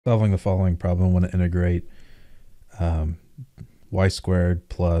Solving the following problem, I want to integrate y squared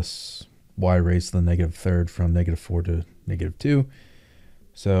plus y raised to the negative third from -4 to -2.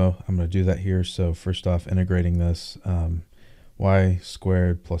 So I'm going to do that here. So first off, integrating this, y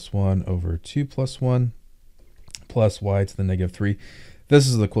squared plus 1 over 2 plus 1 plus y to the -3. This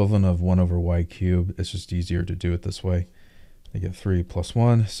is the equivalent of 1 over y cubed. It's just easier to do it this way. -3 plus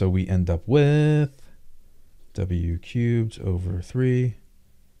 1. So we end up with w cubed over 3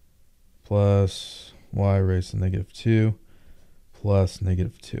 plus y raised to -2 plus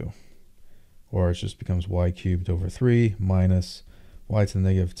 -2. Or it just becomes y cubed over 3 minus y to the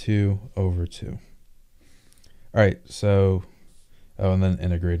 -2 over 2. All right, so, and then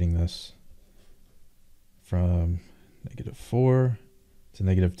integrating this from -4 to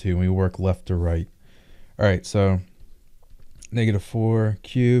 -2. We work left to right. All right, so -4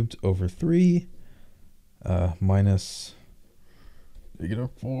 cubed over 3 minus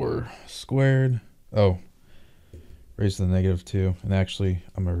 -4 squared. Oh, raised to the -2. And actually,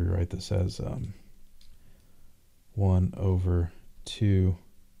 I'm going to rewrite this as 1 over 2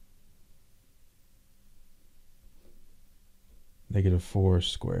 -4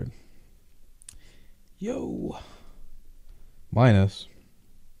 squared. Yo! Minus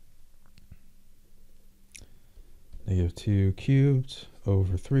 -2 cubed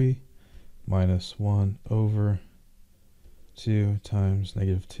over 3 minus 1 over 2 times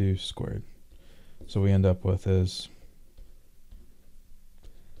 -2 squared. So we end up with is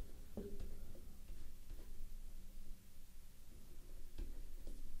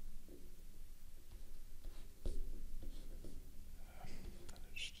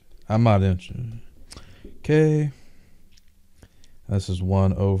I'm not interested. Okay. This is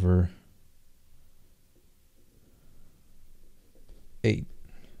 1 over 8.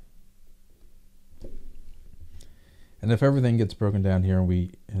 And if everything gets broken down here and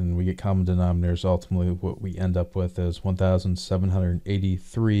we get common denominators, ultimately what we end up with is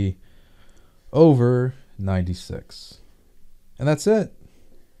 1,783 over 96. And that's it.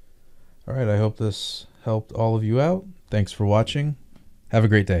 All right, I hope this helped all of you out. Thanks for watching. Have a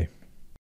great day.